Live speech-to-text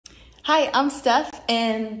Hi, I'm Steph,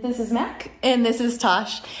 and this is Mac, and this is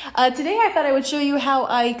Tosh. Today I thought I would show you how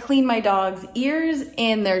I clean my dog's ears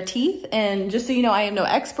and their teeth. And just so you know, I am no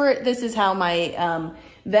expert. This is how my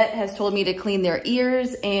vet has told me to clean their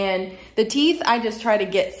ears. And the teeth, I just try to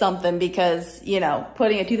get something because, you know,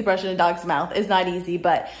 putting a toothbrush in a dog's mouth is not easy.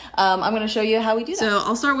 But I'm going to show you how we do that. So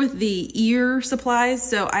I'll start with the ear supplies.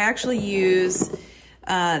 So I actually use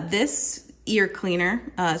this ear cleaner.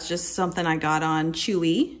 It's just something I got on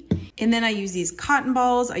Chewy. And then I use these cotton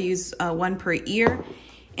balls. I use one per ear.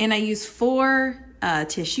 And I use 4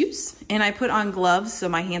 tissues. And I put on gloves so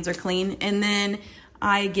my hands are clean. And then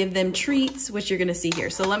I give them treats, which you're gonna see here.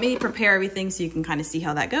 So let me prepare everything so you can kind of see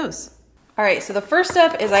how that goes. All right, so the first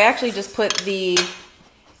step is I actually just put the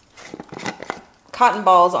cotton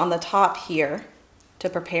balls on the top here to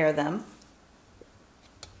prepare them.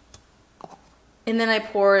 And then I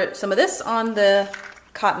pour some of this on the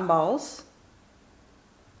cotton balls.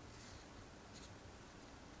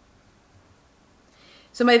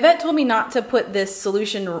 So my vet told me not to put this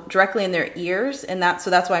solution directly in their ears, and so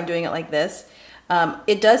that's why I'm doing it like this.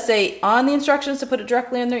 It does say on the instructions to put it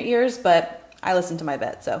directly in their ears, but I listen to my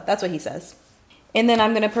vet, so that's what he says. And then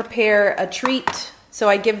I'm gonna prepare a treat. So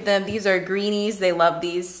I give them, these are greenies, they love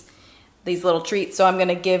these little treats. So I'm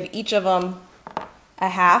gonna give each of them a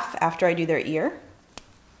half after I do their ear.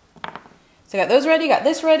 So I got those ready, got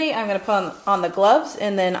this ready. I'm gonna put on the gloves,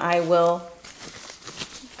 and then I will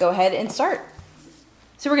go ahead and start.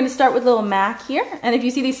 So we're gonna start with little Mac here. And if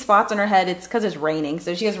you see these spots on her head, it's because it's raining,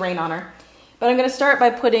 so she has rain on her. But I'm gonna start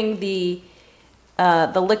by putting the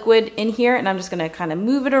liquid in here, and I'm just gonna kind of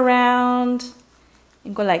move it around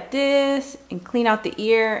and go like this and clean out the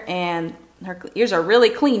ear, and her ears are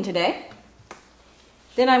really clean today.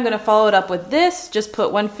 Then I'm gonna follow it up with this. Just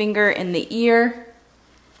put one finger in the ear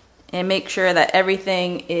and make sure that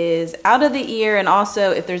everything is out of the ear, and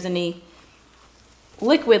also if there's any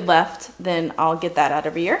liquid left, then I'll get that out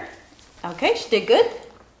of her ear. Okay, she did good.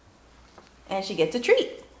 And she gets a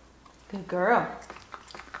treat. Good girl.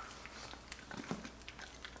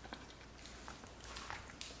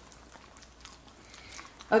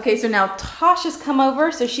 Okay, so now Tosh has come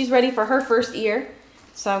over, so she's ready for her first ear.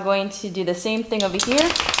 So I'm going to do the same thing over here.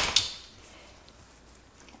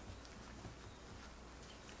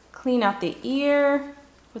 Clean out the ear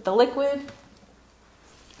with the liquid.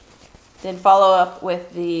 Then follow up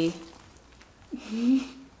with the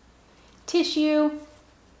tissue.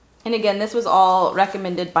 And again, this was all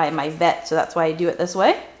recommended by my vet, so that's why I do it this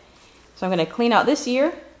way. So I'm gonna clean out this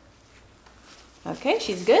ear. Okay,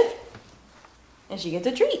 she's good. And she gets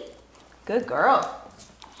a treat. Good girl.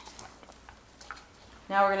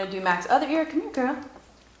 Now we're gonna do Mac's other ear. Come here, girl.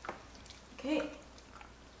 Okay.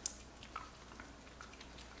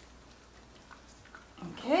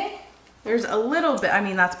 Okay. There's a little bit, I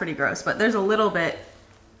mean, that's pretty gross, but there's a little bit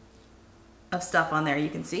of stuff on there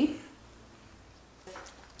you can see.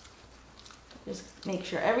 Just make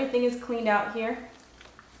sure everything is cleaned out here.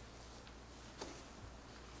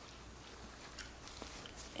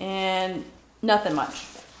 And nothing much.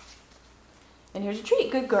 And here's a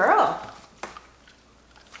treat, good girl.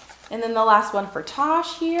 And then the last one for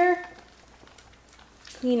Tosh here.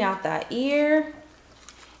 Clean out that ear.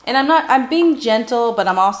 And I'm being gentle, but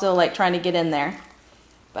I'm also like trying to get in there.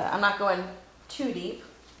 But I'm not going too deep.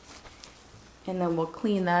 And then we'll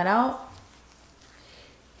clean that out.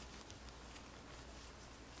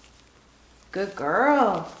 Good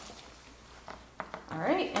girl. All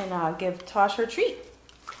right, and I'll give Tosh her treat.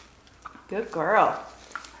 Good girl.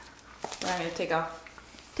 Now I'm gonna take off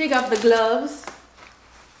the gloves,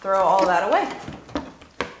 throw all that away.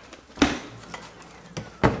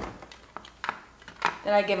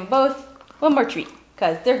 Then I give them both one more treat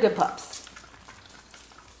because they're good pups.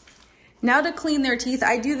 Now to clean their teeth,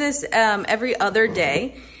 I do this every other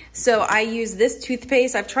day. So I use this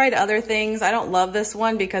toothpaste. I've tried other things. I don't love this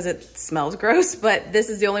one because it smells gross, but this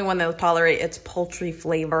is the only one that will tolerate its poultry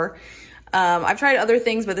flavor. I've tried other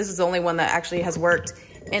things, but this is the only one that actually has worked.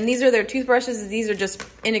 And these are their toothbrushes. These are just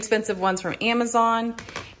inexpensive ones from Amazon.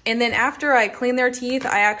 And then after I clean their teeth,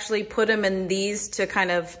 I actually put them in these to kind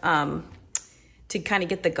of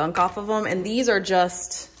get the gunk off of them. And these are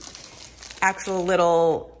just actual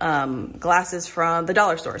little glasses from the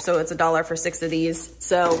dollar store. So it's $1 for 6 of these.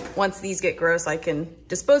 So once these get gross, I can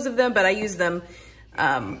dispose of them, but I use them,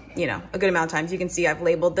 you know, a good amount of times. You can see I've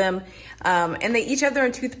labeled them. And they each have their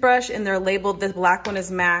own toothbrush, and they're labeled. The black one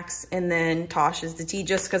is Mac's, and then Tosh is the T,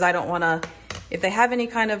 just because I don't want to, if they have any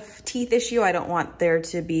kind of teeth issue, I don't want there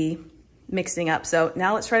to be mixing up. So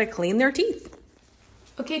now let's try to clean their teeth.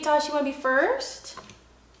 Okay, Tosh, you want to be first?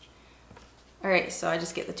 All right, so I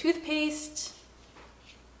just get the toothpaste,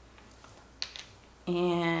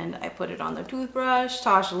 And I put it on the toothbrush.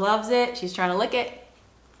 Tosh loves it. She's trying to lick it.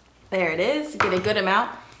 There it is, get a good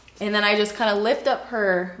amount. And then I just kind of lift up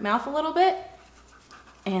her mouth a little bit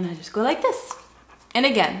and I just go like this. And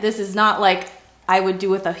again, this is not like I would do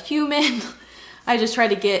with a human. I just try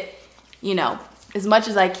to get, you know, as much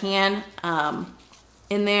as I can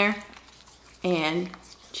in there. And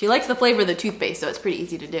she likes the flavor of the toothpaste, so it's pretty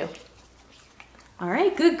easy to do. All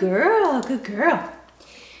right, good girl, good girl.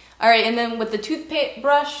 All right, and then with the toothpaste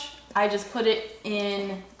brush, I just put it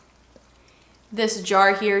in this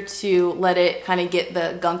jar here to let it kind of get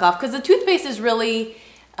the gunk off, because the toothpaste is really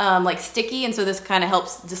like sticky, and so this kind of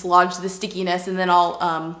helps dislodge the stickiness, and then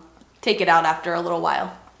I'll take it out after a little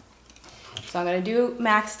while. So I'm gonna do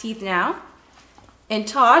Mac's teeth now. And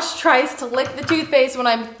Tosh tries to lick the toothpaste when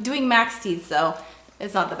I'm doing Mac's teeth, so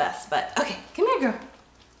it's not the best, but okay, come here, girl.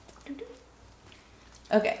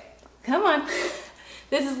 Okay, come on.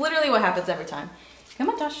 This is literally what happens every time. Come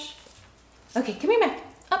on, Tosh. Okay, come here, Mac.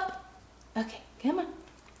 Up. Okay, come on.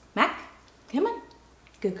 Mac, come on.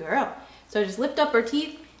 Good girl. So I just lift up her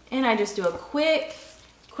teeth and I just do a quick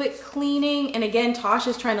cleaning. And again, Tosh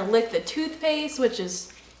is trying to lick the toothpaste, which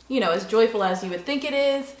is, you know, as joyful as you would think it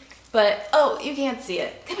is. But, oh, you can't see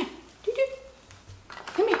it. Come here. Come here.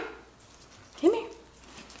 Come here. Come here.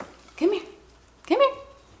 Come here.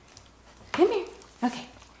 Come here. Okay.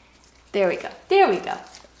 There we go. There we go.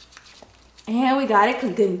 And we got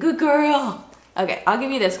it. Good girl. Okay, I'll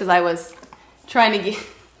give you this because I was trying to get,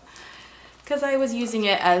 because I was using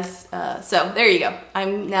it as, so there you go.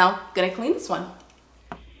 I'm now gonna clean this one.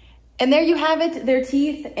 And there you have it. Their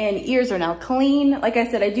teeth and ears are now clean. Like I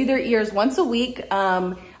said, I do their ears once a week.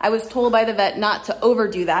 I was told by the vet not to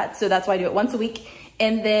overdo that, so that's why I do it once a week.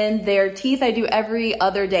 And then their teeth I do every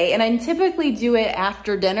other day. And I typically do it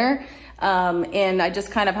after dinner. And I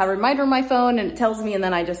just kind of have a reminder on my phone and it tells me, and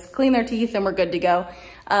then I just clean their teeth and we're good to go.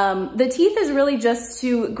 The teeth is really just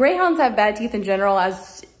to, Greyhounds have bad teeth in general,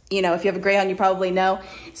 as you know, if you have a Greyhound, you probably know.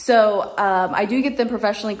 So I do get them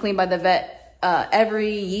professionally cleaned by the vet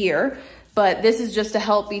every year, but this is just to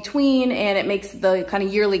help between, and it makes the kind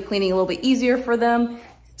of yearly cleaning a little bit easier for them.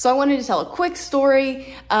 So I wanted to tell a quick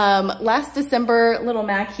story. Last December, little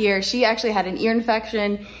Mac here, she actually had an ear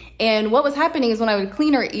infection. And what was happening is when I would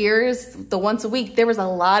clean her ears the once a week, there was a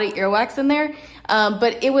lot of earwax in there.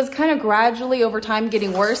 But it was kind of gradually over time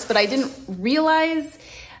getting worse, but I didn't realize,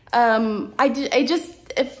 I just,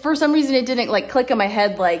 for some reason it didn't like click in my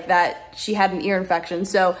head like that she had an ear infection.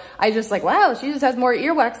 So I just like, wow, she just has more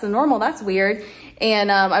earwax than normal. That's weird.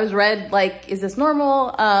 And I was read like, is this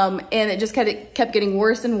normal? And it just kept getting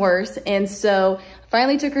worse and worse. And so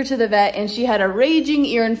finally took her to the vet and she had a raging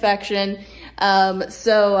ear infection.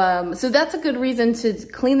 So that's a good reason to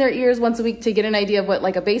clean their ears once a week to get an idea of what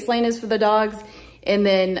like a baseline is for the dogs. And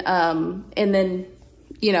then,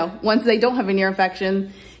 you know, once they don't have an ear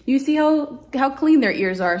infection, you see how clean their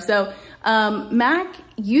ears are. So, Mac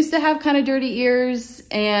used to have kind of dirty ears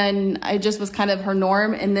and I just was kind of her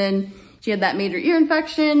norm. And then she had that major ear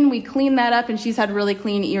infection. We cleaned that up and she's had really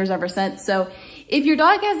clean ears ever since. So if your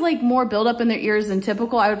dog has like more buildup in their ears than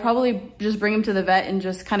typical, I would probably just bring them to the vet and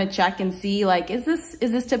just kind of check and see like, is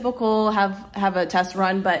this typical? Have a test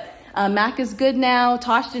run. But Mac is good now.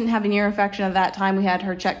 Tosh didn't have an ear infection at that time. We had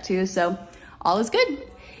her checked too. So all is good.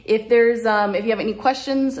 If there's, if you have any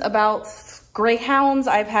questions about Greyhounds,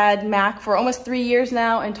 I've had Mac for almost 3 years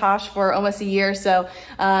now and Tosh for almost a year. So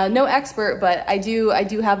no expert, but I do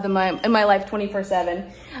have them in my life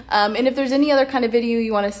 24/7. And if there's any other kind of video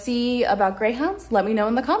you want to see about Greyhounds, let me know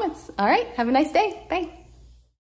in the comments. All right, have a nice day. Bye.